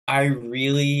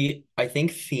I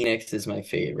think Phoenix is my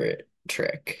favorite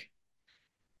trick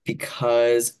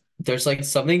because there's like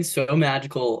something so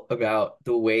magical about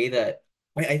the way that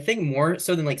I think more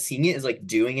so than like seeing it is like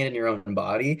doing it in your own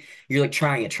body. You're like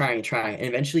trying it, trying it, trying it, and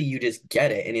eventually you just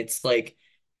get it. And it's like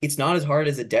it's not as hard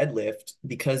as a deadlift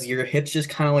because your hips just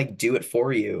kind of like do it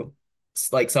for you.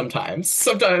 It's like sometimes.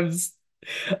 Sometimes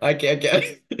I can't get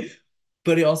it.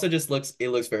 But it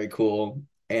looks very cool.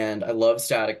 And I love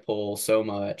static pole so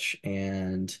much.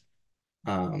 And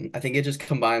I think it just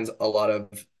combines a lot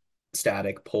of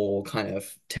static pole kind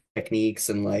of techniques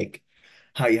and like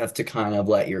how you have to kind of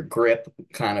let your grip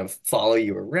kind of follow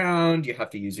you around. You have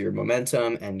to use your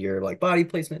momentum and your like body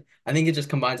placement. I think it just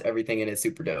combines everything and it's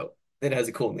super dope. It has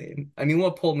a cool name. I mean,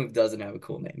 what pole move doesn't have a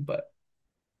cool name? But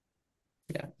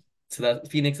yeah. So that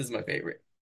Phoenix is my favorite.